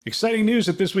Exciting news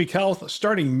at This Week Health.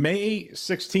 Starting May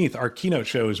 16th, our keynote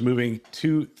show is moving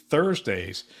to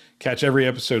Thursdays. Catch every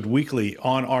episode weekly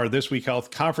on our This Week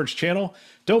Health conference channel.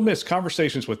 Don't miss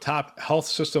conversations with top health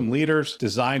system leaders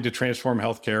designed to transform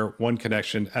healthcare one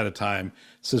connection at a time.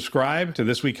 Subscribe to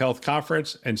This Week Health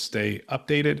conference and stay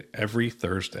updated every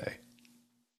Thursday.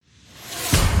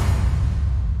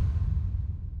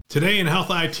 Today in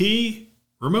Health IT,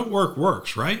 remote work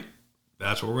works, right?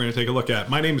 That's what we're going to take a look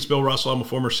at. My name is Bill Russell. I'm a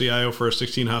former CIO for a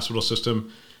 16-hospital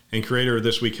system and creator of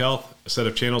This Week Health, a set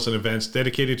of channels and events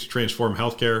dedicated to transform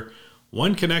healthcare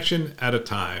one connection at a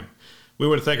time. We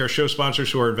want to thank our show sponsors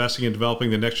who are investing in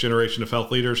developing the next generation of health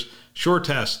leaders: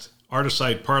 SureTest,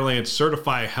 Artisight, Parlance,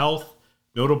 Certify Health,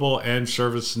 Notable, and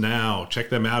ServiceNow. Check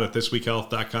them out at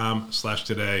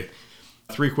thisweekhealth.com/today.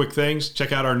 Three quick things.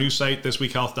 Check out our new site,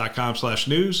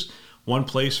 thisweekhealth.com/news. One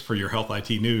place for your health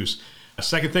IT news.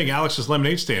 Second thing, Alex's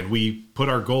Lemonade Stand. We put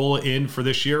our goal in for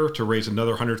this year to raise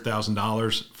another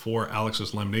 $100,000 for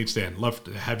Alex's Lemonade Stand. Love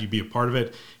to have you be a part of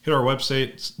it. Hit our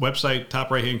website, top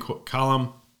right-hand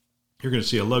column. You're going to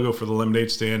see a logo for the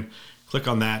Lemonade Stand. Click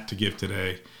on that to give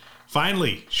today.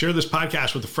 Finally, share this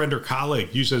podcast with a friend or colleague.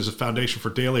 Use it as a foundation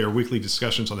for daily or weekly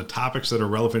discussions on the topics that are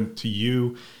relevant to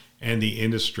you and the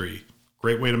industry.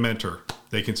 Great way to mentor.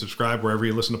 They can subscribe wherever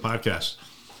you listen to podcasts.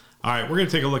 All right, we're going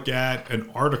to take a look at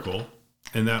an article.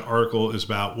 And that article is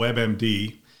about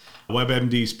WebMD.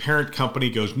 WebMD's parent company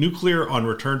goes nuclear on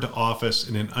return to office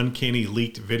in an uncanny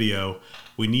leaked video.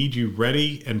 We need you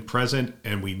ready and present,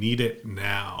 and we need it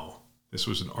now. This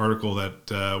was an article that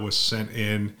was sent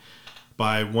in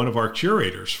by one of our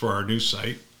curators for our news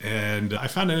site, and I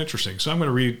found it interesting. So I'm going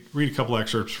to read a couple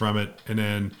excerpts from it, and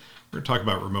then we're going to talk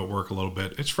about remote work a little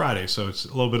bit. It's Friday, so it's a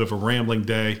little bit of a rambling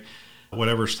day.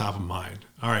 Whatever's top of mind.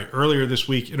 All right, earlier this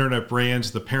week, Internet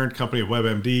Brands, the parent company of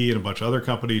WebMD, and a bunch of other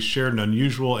companies shared an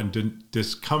unusual and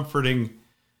discomforting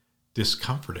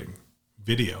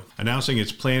video announcing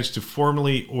its plans to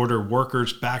formally order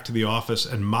workers back to the office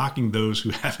and mocking those who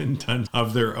haven't done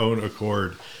of their own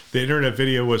accord. The internet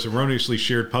video was erroneously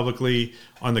shared publicly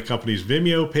on the company's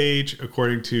Vimeo page,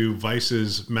 according to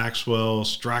Vice's Maxwell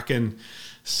Strachan.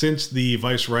 Since the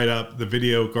Vice write-up, the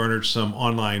video garnered some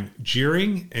online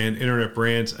jeering, and Internet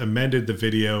Brands amended the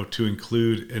video to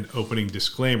include an opening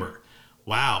disclaimer.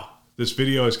 Wow, this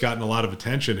video has gotten a lot of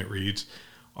attention, it reads.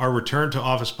 Our return to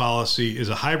office policy is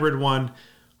a hybrid one.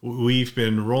 We've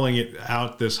been rolling it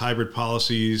out, this hybrid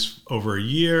policies, over a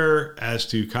year. As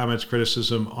to comments,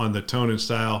 criticism on the tone and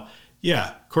style,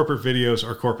 yeah, corporate videos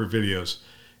are corporate videos.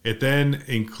 It then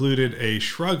included a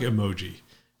shrug emoji.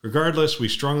 Regardless, we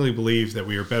strongly believe that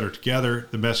we are better together.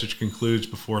 The message concludes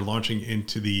before launching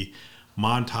into the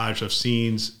montage of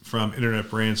scenes from Internet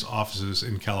Brands offices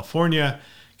in California,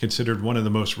 considered one of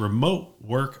the most remote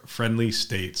work-friendly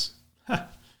states.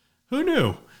 Who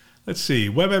knew? Let's see.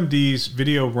 WebMD's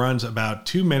video runs about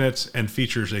 2 minutes and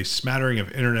features a smattering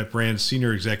of Internet Brands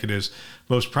senior executives,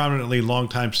 most prominently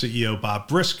longtime CEO Bob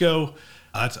Briscoe.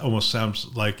 That almost sounds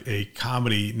like a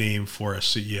comedy name for a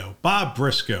CEO. Bob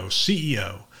Briscoe,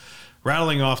 CEO.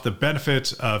 Rattling off the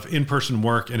benefits of in-person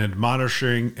work and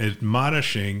admonishing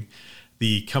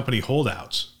the company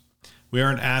holdouts. We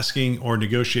aren't asking or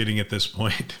negotiating at this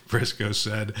point, Briscoe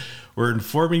said. We're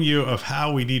informing you of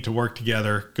how we need to work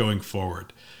together going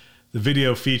forward. The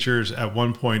video features at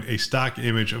one point a stock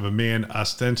image of a man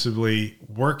ostensibly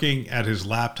working at his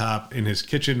laptop in his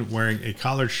kitchen wearing a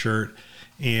collared shirt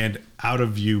and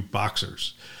out-of-view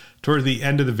boxers. Toward the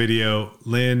end of the video,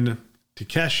 Lynn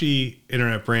Takeshi,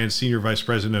 Internet Brands Senior Vice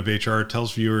President of HR,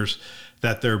 tells viewers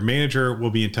that their manager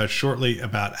will be in touch shortly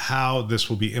about how this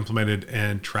will be implemented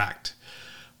and tracked.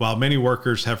 While many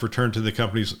workers have returned to the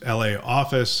company's LA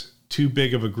office, too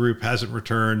big of a group hasn't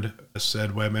returned,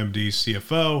 said WebMD's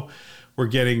CFO. We're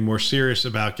getting more serious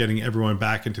about getting everyone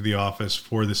back into the office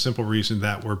for the simple reason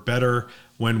that we're better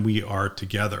when we are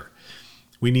together.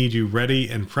 We need you ready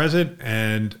and present,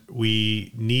 and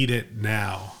we need it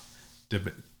now.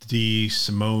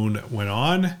 Simone went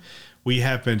on. We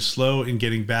have been slow in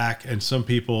getting back, and some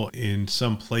people in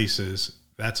some places,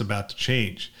 that's about to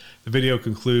change. The video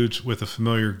concludes with a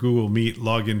familiar Google Meet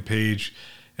login page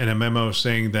and a memo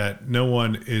saying that no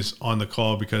one is on the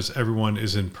call because everyone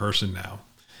is in person now.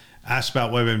 Asked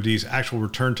about WebMD's actual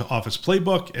return to office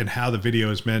playbook and how the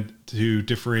video is meant to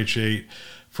differentiate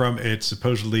from its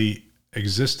supposedly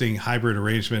existing hybrid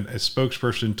arrangement, a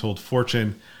spokesperson told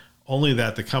Fortune only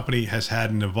that the company has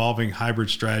had an evolving hybrid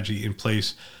strategy in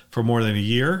place for more than a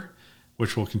year,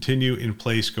 which will continue in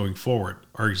place going forward.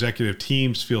 Our executive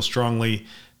teams feel strongly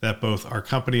that both our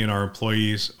company and our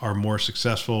employees are more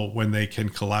successful when they can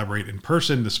collaborate in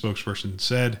person, the spokesperson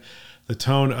said. The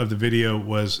tone of the video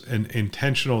was an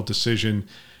intentional decision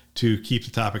to keep the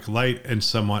topic light and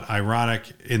somewhat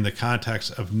ironic in the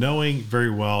context of knowing very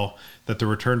well that the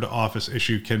return to office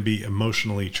issue can be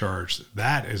emotionally charged.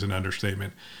 That is an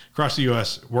understatement. Across the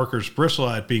U.S., workers bristle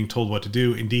at being told what to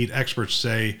do. Indeed, experts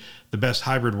say the best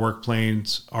hybrid work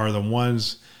plans are the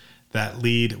ones that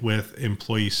lead with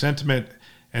employee sentiment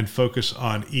and focus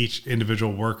on each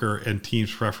individual worker and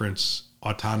team's preference,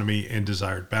 autonomy, and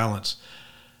desired balance.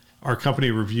 Our company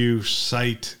review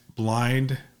site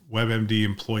blind WebMD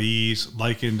employees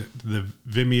likened the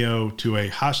Vimeo to a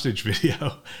hostage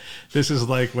video. This is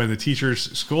like when the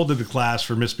teachers scolded the class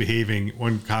for misbehaving.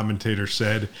 One commentator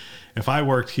said, "If I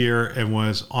worked here and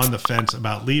was on the fence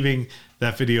about leaving,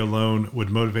 that video alone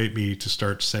would motivate me to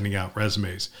start sending out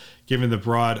resumes." Given the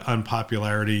broad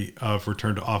unpopularity of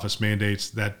return to office mandates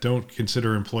that don't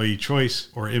consider employee choice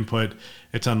or input,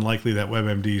 it's unlikely that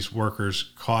WebMD's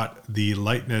workers caught the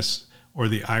lightness or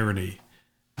the irony.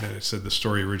 And it said the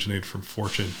story originated from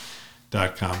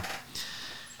Fortune.com.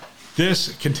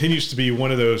 This continues to be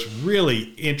one of those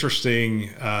really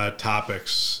interesting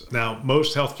topics. Now,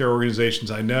 most healthcare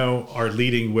organizations I know are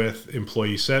leading with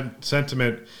employee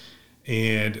sentiment,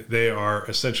 and they are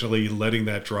essentially letting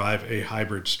that drive a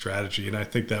hybrid strategy. And I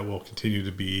think that will continue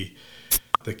to be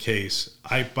the case.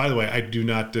 By the way, I do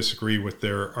not disagree with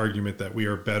their argument that we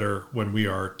are better when we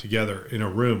are together in a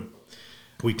room.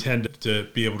 We tend to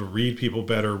be able to read people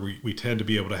better. We tend to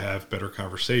be able to have better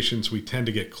conversations. We tend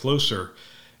to get closer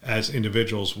as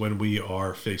individuals when we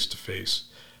are face to face.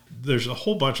 There's a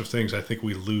whole bunch of things I think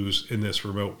we lose in this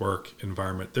remote work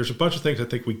environment. There's a bunch of things I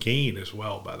think we gain as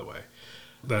well, by the way.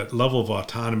 That level of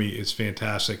autonomy is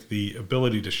fantastic. The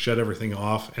ability to shut everything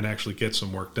off and actually get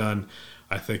some work done,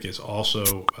 I think, is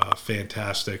also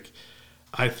fantastic.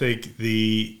 I think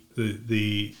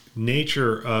the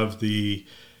nature of the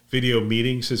video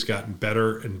meetings has gotten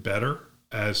better and better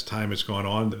as time has gone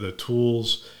on. The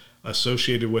tools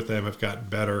associated with them have gotten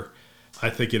better. I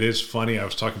think it is funny. I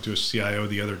was talking to a CIO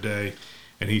the other day,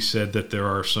 and he said that there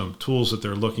are some tools that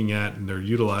they're looking at and they're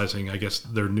utilizing. I guess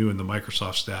they're new in the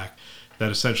Microsoft stack,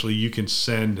 that essentially you can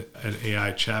send an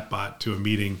AI chatbot to a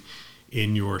meeting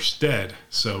in your stead.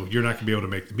 So you're not going to be able to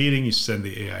make the meeting. You send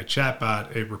the AI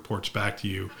chatbot, it reports back to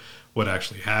you what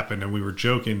actually happened. And we were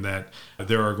joking that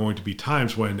there are going to be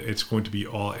times when it's going to be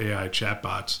all AI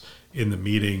chatbots in the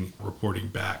meeting reporting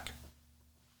back.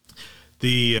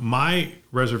 My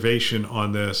reservation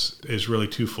on this is really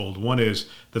twofold. One is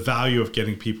the value of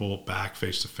getting people back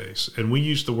face to face. And we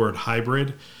use the word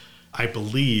hybrid, I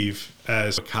believe,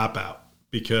 as a cop-out,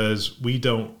 because we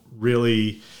don't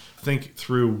really think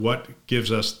through what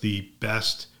gives us the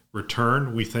best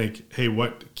return. We think, hey,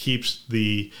 what keeps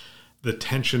the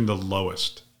tension the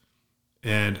lowest?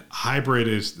 And hybrid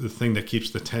is the thing that keeps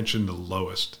the tension the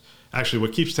lowest. Actually,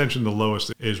 what keeps tension the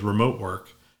lowest is remote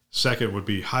work. Second would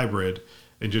be hybrid,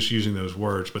 and just using those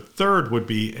words. But third would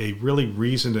be a really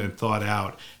reasoned and thought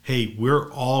out, hey, we're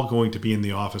all going to be in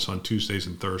the office on Tuesdays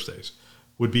and Thursdays.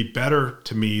 Would be better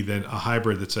to me than a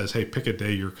hybrid that says, hey, pick a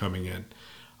day you're coming in.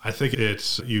 I think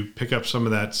you pick up some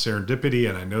of that serendipity,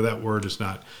 and I know that word is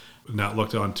not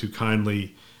looked on too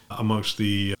kindly amongst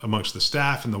the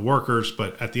staff and the workers,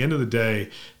 but at the end of the day,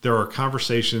 there are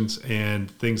conversations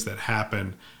and things that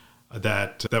happen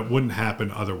that wouldn't happen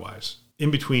otherwise. In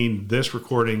between this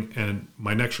recording and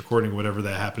my next recording, whatever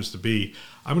that happens to be,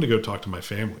 I'm going to go talk to my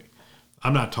family.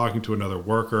 I'm not talking to another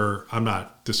worker. I'm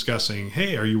not discussing,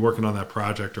 hey, are you working on that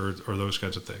project or those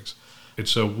kinds of things. And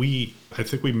so I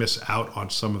think we miss out on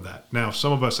some of that. Now,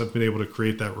 some of us have been able to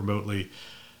create that remotely,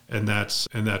 and that's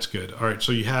good. All right,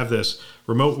 so you have this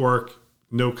remote work,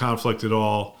 no conflict at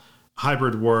all.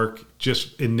 Hybrid work,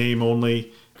 just in name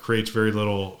only, creates very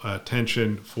little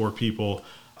tension for people.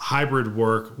 Hybrid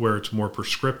work, where it's more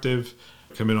prescriptive,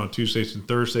 come in on Tuesdays and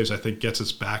Thursdays, I think gets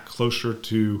us back closer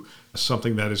to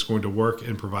something that is going to work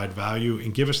and provide value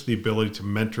and give us the ability to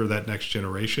mentor that next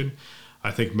generation. I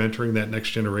think mentoring that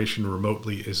next generation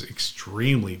remotely is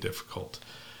extremely difficult.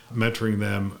 Mentoring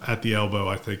them at the elbow,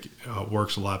 I think,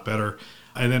 works a lot better.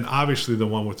 And then obviously the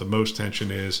one with the most tension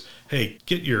is, hey,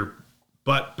 get your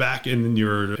butt back in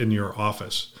your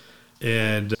office.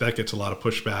 And that gets a lot of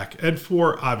pushback. And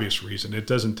for obvious reason, it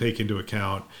doesn't take into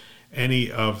account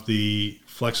any of the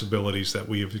flexibilities that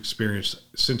we have experienced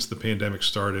since the pandemic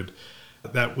started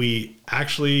that we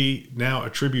actually now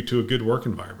attribute to a good work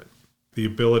environment. The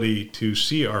ability to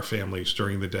see our families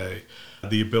during the day,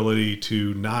 the ability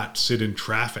to not sit in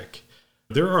traffic.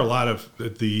 There are a lot of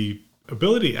the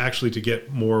ability actually to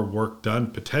get more work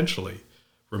done potentially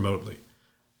remotely.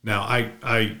 Now,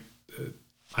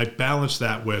 I balance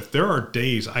that with, there are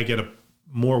days I get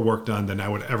more work done than I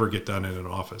would ever get done in an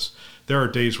office. There are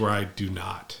days where I do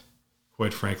not,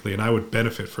 quite frankly, and I would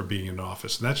benefit from being in an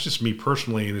office. And that's just me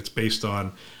personally, and it's based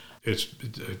on,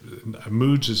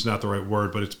 moods is not the right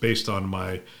word, but it's based on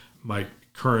my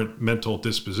current mental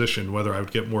disposition, whether I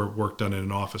would get more work done in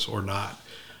an office or not.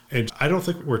 And I don't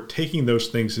think we're taking those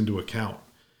things into account,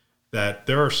 that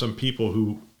there are some people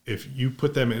who, if you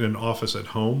put them in an office at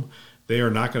home, they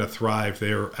are not going to thrive.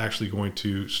 They are actually going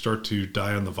to start to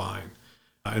die on the vine.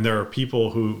 And there are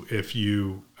people who, if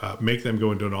you make them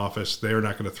go into an office, they're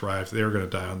not going to thrive. They're going to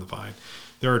die on the vine.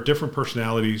 There are different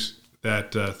personalities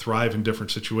that thrive in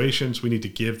different situations. We need to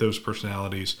give those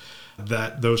personalities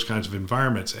those kinds of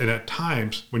environments. And at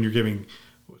times, when you're giving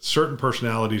certain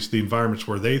personalities the environments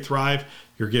where they thrive,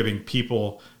 you're giving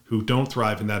people who don't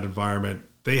thrive in that environment,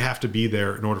 they have to be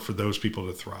there in order for those people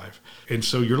to thrive. And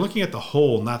so you're looking at the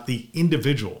whole, not the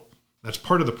individual. That's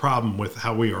part of the problem with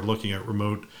how we are looking at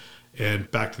remote and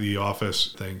back to the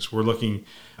office things. We're looking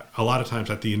a lot of times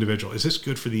at the individual. Is this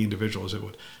good for the individual?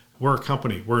 We're a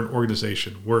company, we're an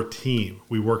organization, we're a team,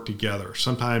 we work together.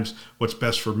 Sometimes what's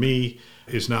best for me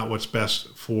is not what's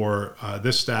best for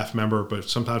this staff member, but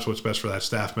sometimes what's best for that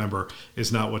staff member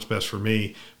is not what's best for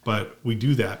me. But we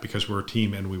do that because we're a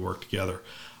team and we work together.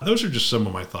 Those are just some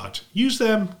of my thoughts. Use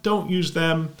them, don't use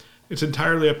them. It's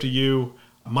entirely up to you.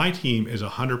 My team is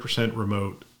 100%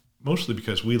 remote, mostly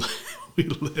because we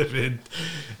live in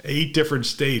 8 different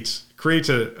states. Creates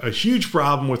a huge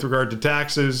problem with regard to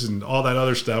taxes and all that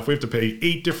other stuff. We have to pay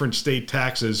 8 different state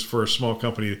taxes for a small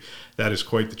company. That is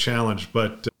quite the challenge.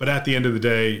 But at the end of the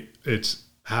day, it's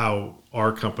how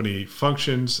our company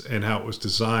functions and how it was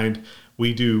designed.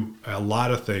 We do a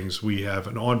lot of things. We have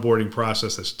an onboarding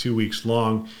process that's 2 weeks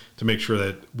long to make sure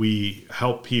that we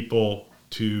help people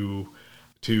to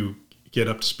get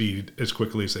up to speed as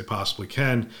quickly as they possibly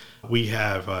can. We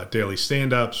have daily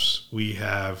stand-ups. We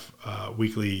have a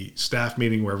weekly staff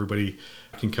meeting where everybody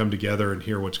can come together and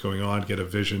hear what's going on, get a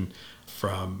vision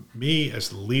from me as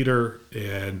the leader,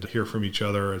 and hear from each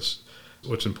other as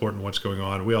what's important, what's going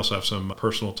on. We also have some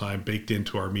personal time baked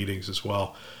into our meetings as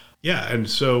well. Yeah, and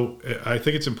so I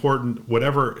think it's important,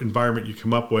 whatever environment you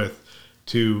come up with,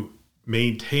 to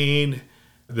maintain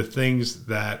the things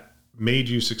that made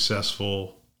you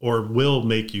successful or will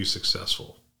make you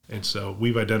successful. And so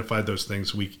we've identified those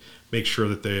things. We make sure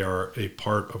that they are a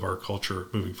part of our culture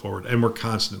moving forward. And we're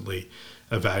constantly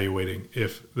evaluating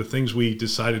if the things we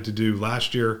decided to do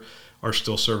last year are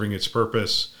still serving its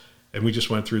purpose. And we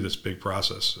just went through this big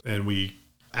process and we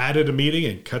added a meeting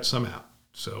and cut some out.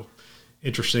 So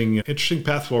interesting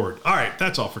path forward. All right,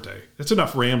 that's all for today. That's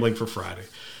enough rambling for Friday.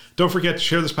 Don't forget to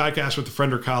share this podcast with a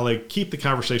friend or colleague. Keep the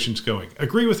conversations going.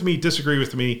 Agree with me, disagree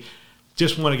with me.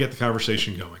 Just want to get the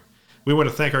conversation going. We want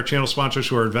to thank our channel sponsors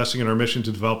who are investing in our mission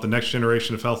to develop the next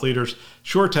generation of health leaders: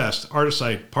 SureTest,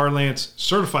 Artisight, Parlance,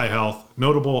 Certify Health,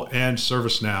 Notable, and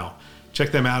ServiceNow.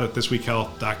 Check them out at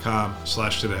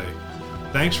thisweekhealth.com/today.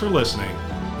 Thanks for listening.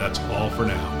 That's all for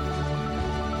now.